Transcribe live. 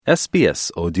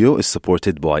SBS Audio is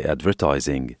supported by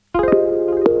advertising.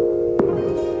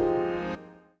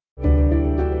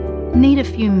 Need a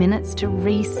few minutes to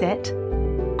reset?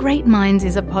 Great Minds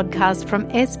is a podcast from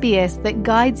SBS that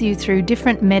guides you through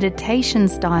different meditation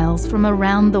styles from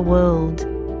around the world.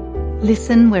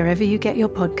 Listen wherever you get your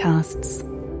podcasts.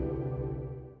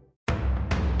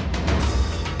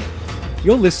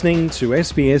 You're listening to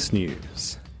SBS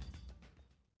News.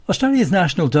 Australia's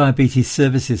National Diabetes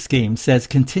Services Scheme says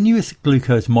continuous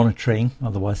glucose monitoring,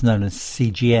 otherwise known as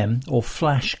CGM, or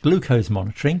flash glucose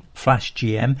monitoring, flash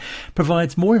GM,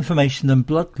 provides more information than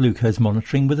blood glucose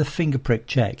monitoring with a finger prick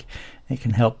check. It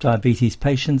can help diabetes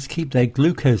patients keep their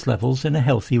glucose levels in a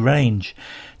healthy range.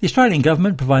 The Australian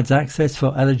Government provides access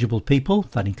for eligible people,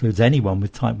 that includes anyone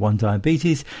with type 1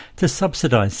 diabetes, to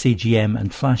subsidise CGM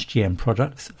and flash GM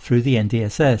products through the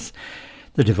NDSS.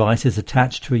 The device is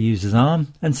attached to a user's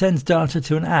arm and sends data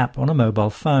to an app on a mobile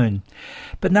phone.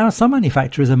 But now some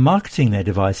manufacturers are marketing their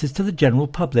devices to the general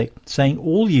public, saying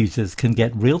all users can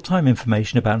get real-time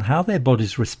information about how their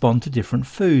bodies respond to different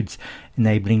foods,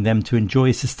 enabling them to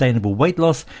enjoy sustainable weight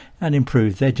loss and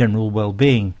improve their general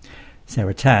well-being.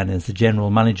 Sarah Tan is the General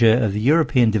Manager of the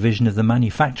European division of the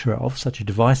manufacturer of such a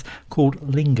device called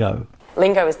Lingo.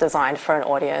 Lingo is designed for an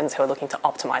audience who are looking to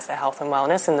optimise their health and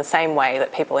wellness in the same way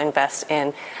that people invest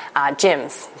in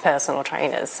gyms, personal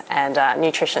trainers and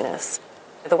nutritionists.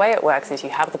 The way it works is you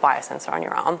have the biosensor on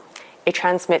your arm. It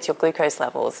transmits your glucose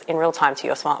levels in real time to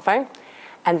your smartphone,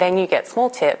 and then you get small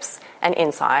tips and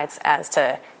insights as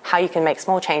to how you can make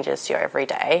small changes to your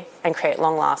everyday and create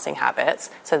long-lasting habits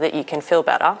so that you can feel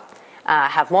better,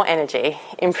 have more energy,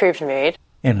 improved mood.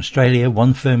 In Australia,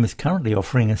 one firm is currently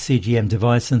offering a CGM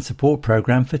device and support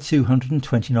program for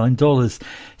 $229,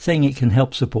 saying it can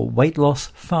help support weight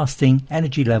loss, fasting,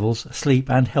 energy levels,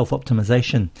 sleep and health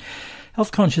optimization.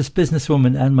 Health-conscious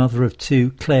businesswoman and mother of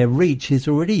two, Claire Reach, is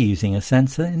already using a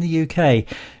sensor in the UK.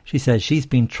 She says she's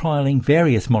been trialling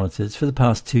various monitors for the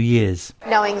past 2 years.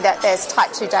 Knowing that there's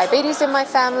type 2 diabetes in my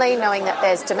family, knowing that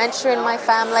there's dementia in my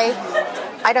family,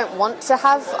 I don't want to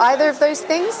have either of those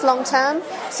things long term.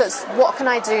 So it's what can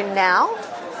I do now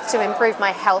to improve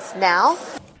my health now?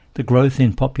 The growth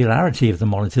in popularity of the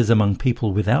monitors among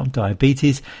people without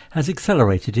diabetes has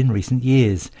accelerated in recent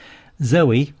years.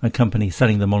 Zoe, a company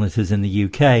selling the monitors in the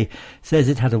UK, says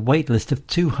it had a wait list of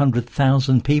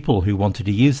 200,000 people who wanted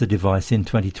to use the device in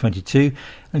 2022,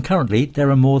 and currently there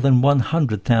are more than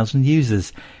 100,000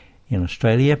 users. In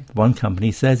Australia, one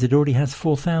company says it already has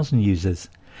 4,000 users.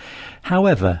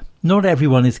 However, not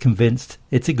everyone is convinced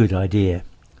it's a good idea.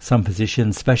 Some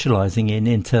physicians specialising in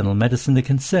internal medicine are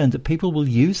concerned that people will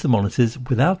use the monitors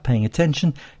without paying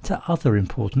attention to other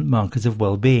important markers of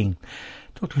well-being.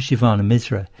 Dr. Shivana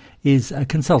Misra is a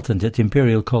consultant at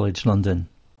Imperial College London.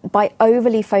 By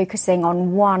overly focusing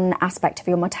on one aspect of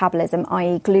your metabolism,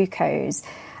 i.e. glucose,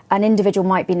 an individual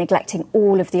might be neglecting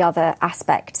all of the other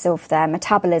aspects of their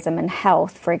metabolism and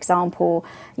health. For example,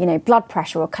 blood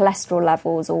pressure or cholesterol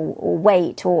levels or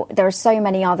weight, or there are so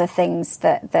many other things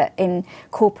that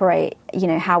incorporate,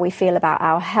 how we feel about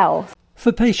our health.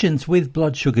 For patients with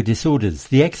blood sugar disorders,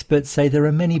 the experts say there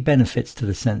are many benefits to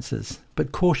the sensors,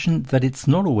 but caution that it's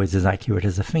not always as accurate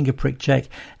as a finger prick check,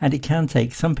 and it can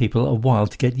take some people a while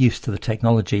to get used to the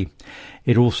technology.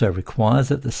 It also requires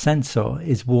that the sensor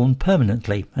is worn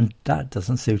permanently, and that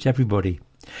doesn't suit everybody.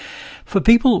 For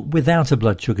people without a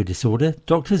blood sugar disorder,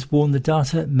 doctors warn the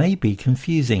data may be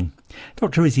confusing.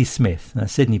 Dr. Izzy Smith, a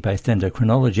Sydney-based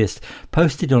endocrinologist,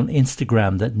 posted on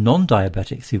Instagram that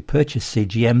non-diabetics who purchase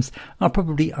CGMs are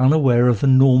probably unaware of the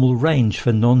normal range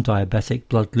for non-diabetic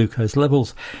blood glucose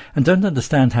levels and don't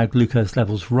understand how glucose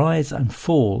levels rise and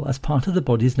fall as part of the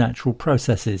body's natural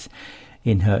processes.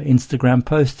 In her Instagram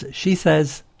post, she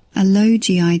says, "A low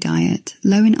GI diet,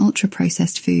 low in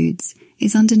ultra-processed foods,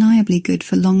 is undeniably good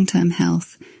for long-term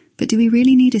health, but do we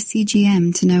really need a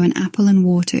CGM to know an apple and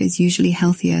water is usually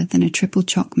healthier than a triple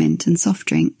choc mint and soft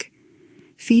drink?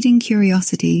 Feeding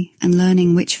curiosity and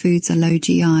learning which foods are low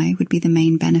GI would be the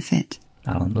main benefit."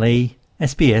 Alan Lee,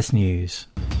 SBS News.